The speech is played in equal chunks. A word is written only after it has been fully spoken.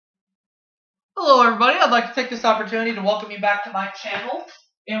Hello everybody, I'd like to take this opportunity to welcome you back to my channel,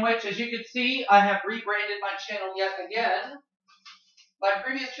 in which, as you can see, I have rebranded my channel yet again. My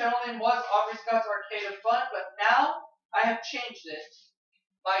previous channel name was Aubrey Scott's Arcade of Fun, but now I have changed it.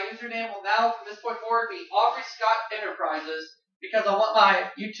 My username will now, from this point forward, be Aubrey Scott Enterprises, because I want my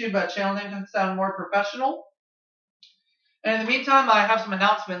YouTube channel name to sound more professional. And in the meantime, I have some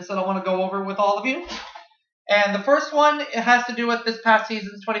announcements that I want to go over with all of you. And the first one, it has to do with this past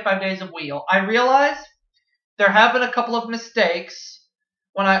season's 25 Days of Wheel. I realize there have been a couple of mistakes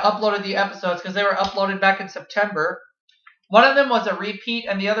when I uploaded the episodes because they were uploaded back in September. One of them was a repeat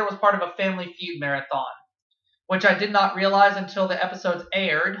and the other was part of a Family Feud marathon, which I did not realize until the episodes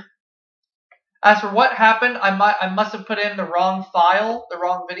aired. As for what happened, I must have put in the wrong file, the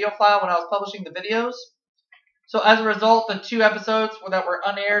wrong video file when I was publishing the videos. So as a result, the two episodes that were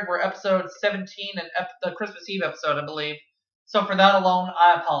unaired were episode 17 and the Christmas Eve episode, I believe. So for that alone,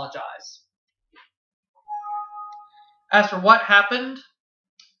 I apologize. As for what happened,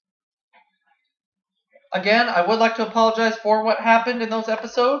 again, I would like to apologize for what happened in those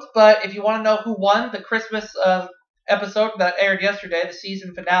episodes, but if you want to know who won, the Christmas episode that aired yesterday, the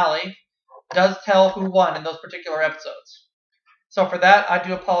season finale, does tell who won in those particular episodes. So for that, I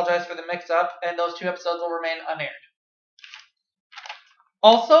do apologize for the mix-up, and those two episodes will remain unaired.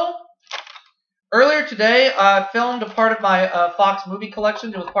 Also, earlier today, I filmed a part of my Fox movie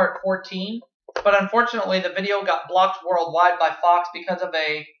collection. It was part 14, but unfortunately, the video got blocked worldwide by Fox because of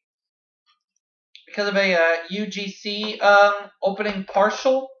a UGC opening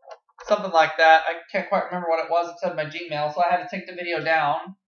partial, something like that. I can't quite remember what it was. It said in my Gmail, so I had to take the video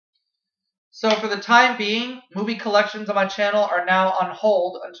down. So for the time being, movie collections on my channel are now on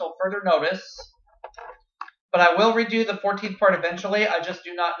hold until further notice. But I will redo the 14th part eventually. I just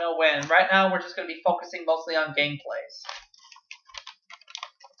do not know when. Right now, we're just going to be focusing mostly on gameplays.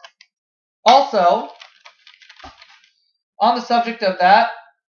 Also, on the subject of that,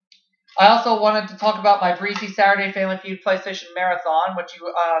 I also wanted to talk about my Breezy Saturday Family Feud PlayStation Marathon, which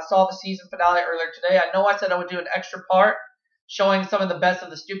you saw the season finale earlier today. I know I said I would do an extra part showing some of the best of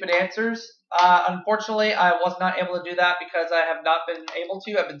the stupid answers. Unfortunately, I was not able to do that because I have not been able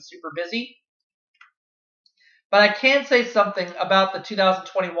to. I've been super busy. But I can say something about the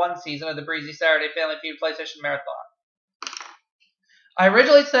 2021 season of the Breezy Saturday Family Feud PlayStation Marathon. I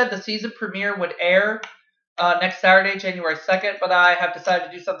originally said the season premiere would air next Saturday, January 2nd, but I have decided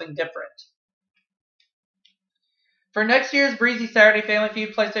to do something different. For next year's Breezy Saturday Family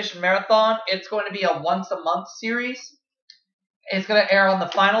Feud PlayStation Marathon, it's going to be a once-a-month series. It's going to air on the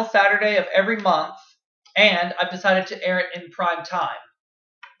final Saturday of every month, and I've decided to air it in prime time.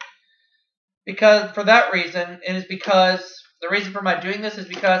 For that reason, the reason for my doing this is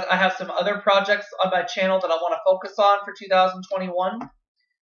because I have some other projects on my channel that I want to focus on for 2021,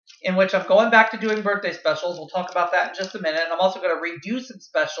 in which I'm going back to doing birthday specials. We'll talk about that in just a minute, and I'm also going to redo some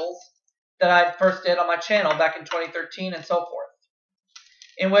specials that I first did on my channel back in 2013 and so forth.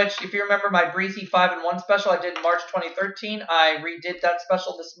 In which, if you remember my Breezy 5-in-1 special I did in March 2013, I redid that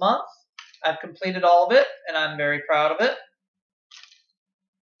special this month. I've completed all of it, and I'm very proud of it.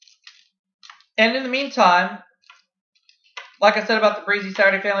 And in the meantime, like I said about the Breezy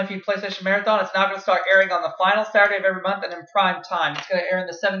Saturday Family Feud PlayStation Marathon, it's now going to start airing on the final Saturday of every month and in prime time. It's going to air in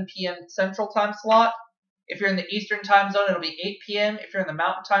the 7 p.m. Central Time slot. If you're in the Eastern Time Zone, it'll be 8 p.m. If you're in the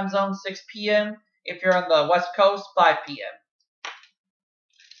Mountain Time Zone, 6 p.m. If you're on the West Coast, 5 p.m.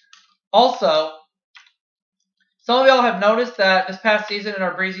 Also, some of y'all have noticed that this past season in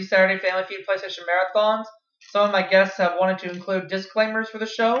our Breezy Saturday Family Feud PlayStation Marathons, some of my guests have wanted to include disclaimers for the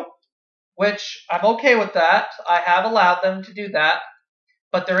show, which I'm okay with that. I have allowed them to do that,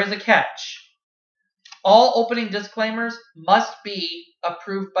 but there is a catch. All opening disclaimers must be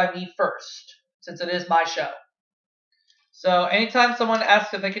approved by me first, since it is my show. So anytime someone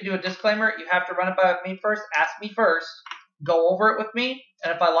asks if they can do a disclaimer, you have to run it by me first, ask me first, go over it with me,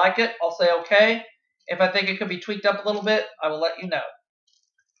 and if I like it, I'll say okay. If I think it could be tweaked up a little bit, I will let you know.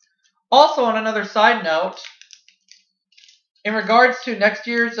 Also, on another side note, in regards to next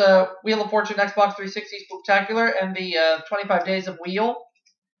year's Wheel of Fortune Xbox 360 Spooktacular and the 25 Days of Wheel,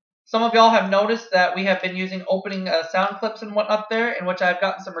 some of y'all have noticed that we have been using opening sound clips and whatnot there, in which I've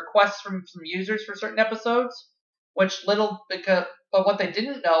gotten some requests from some users for certain episodes, but what they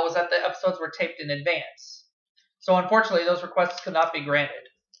didn't know was that the episodes were taped in advance. So unfortunately, those requests could not be granted.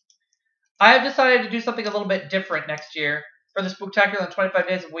 I have decided to do something a little bit different next year for the Spooktacular and 25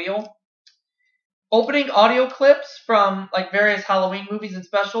 Days of Wheel. Opening audio clips from various Halloween movies and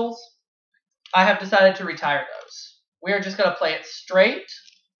specials, I have decided to retire those. We are just going to play it straight.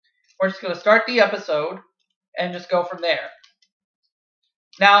 We're just going to start the episode and just go from there.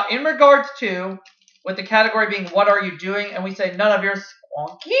 Now, in regards to, with the category being what are you doing, and we say none of your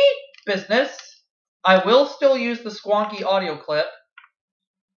Squanky business, I will still use the Squanky audio clip,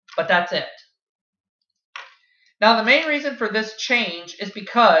 but that's it. Now, the main reason for this change is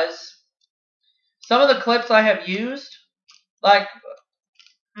because some of the clips I have used, like,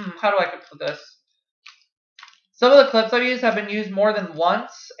 how do I put this? Some of the clips I've used have been used more than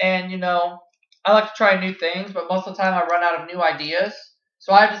once, and, you know, I like to try new things, but most of the time I run out of new ideas.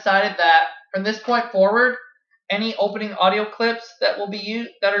 So I've decided that from this point forward, any opening audio clips that will be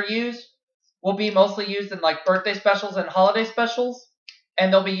used will be mostly used in like birthday specials and holiday specials,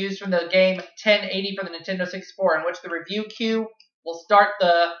 and they'll be used from the game 1080 for the Nintendo 64, in which the review cue will start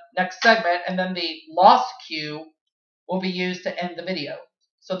the next segment, and then the lost cue will be used to end the video.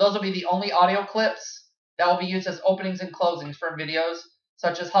 So those will be the only audio clips that will be used as openings and closings from videos,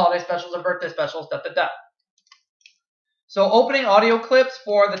 such as holiday specials or birthday specials, So opening audio clips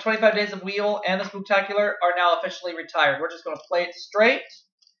for the 25 Days of Wheel and the Spooktacular are now officially retired. We're just going to play it straight.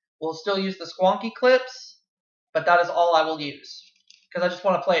 We'll still use the Squanky clips, but that is all I will use, because I just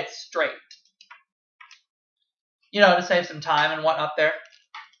want to play it straight. You know, to save some time and whatnot there.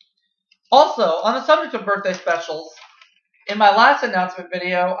 Also, on the subject of birthday specials, in my last announcement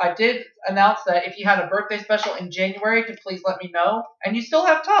video, I did announce that if you had a birthday special in January, to please let me know. And you still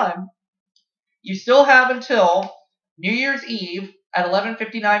have time. You still have until New Year's Eve at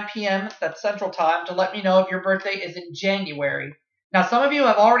 11:59 p.m. that's Central Time to let me know if your birthday is in January. Now, some of you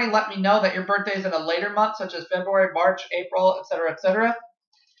have already let me know that your birthday is in a later month, such as February, March, April, etc.,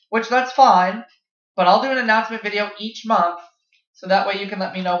 which that's fine, but I'll do an announcement video each month, so that way you can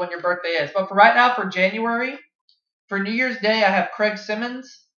let me know when your birthday is. But for right now, for January, for New Year's Day, I have Craig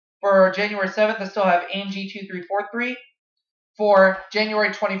Simmons. For January 7th, I still have Angie2343. For January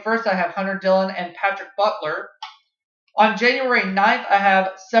 21st, I have Hunter Dillon and Patrick Butler. On January 9th, I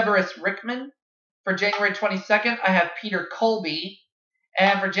have Severus Rickman. For January 22nd, I have Peter Colby.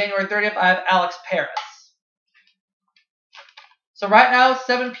 And for January 30th, I have Alex Paris. So right now,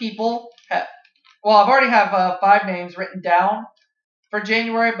 7 people have, well, I've already have 5 names written down for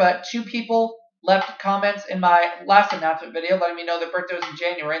January, but 2 people left comments in my last announcement video letting me know their birthday was in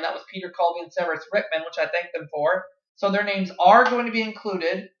January, and that was Peter Colby and Severus Rickman, which I thank them for. So their names are going to be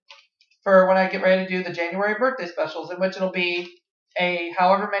included for when I get ready to do the January birthday specials, in which it'll be a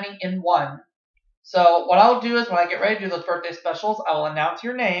however many in one. So what I'll do is when I get ready to do those birthday specials, I will announce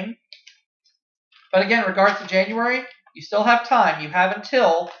your name. But again, in regards to January, you still have time. You have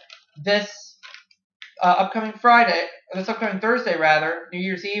until this upcoming Thursday, New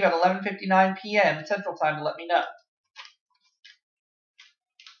Year's Eve at 11:59 p.m. Central Time to let me know.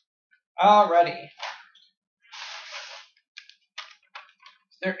 Alrighty. Is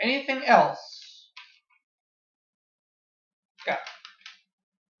there anything else? Okay.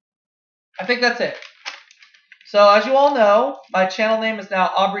 I think that's it. So as you all know, my channel name is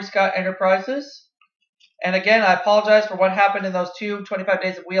now Aubrey Scott Enterprises. And again, I apologize for what happened in those 2 25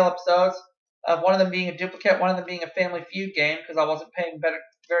 Days of Wheel episodes, of one of them being a duplicate, one of them being a Family Feud game, because I wasn't paying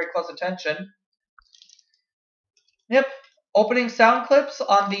very close attention. Yep. Opening sound clips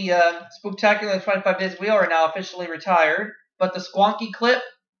on the Spooktacular and 25 Days of Wheel are now officially retired, but the Squanky clip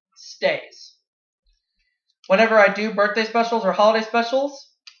stays. Whenever I do birthday specials or holiday specials,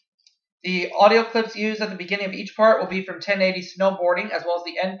 the audio clips used at the beginning of each part will be from 1080 Snowboarding, as well as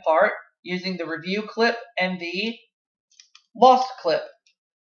the end part, using the review clip and the lost clip.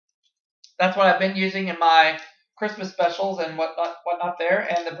 That's what I've been using in my Christmas specials and whatnot there,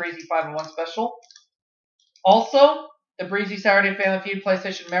 and the Breezy 5-in-1 special. Also, the Breezy Saturday Family Feud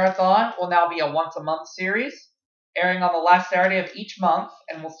PlayStation Marathon will now be a once-a-month series, airing on the last Saturday of each month,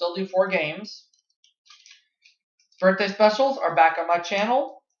 and we'll still do 4 games. Birthday specials are back on my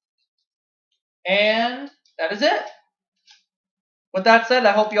channel. And that is it. With that said,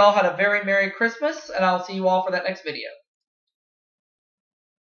 I hope you all had a very Merry Christmas, and I'll see you all for that next video.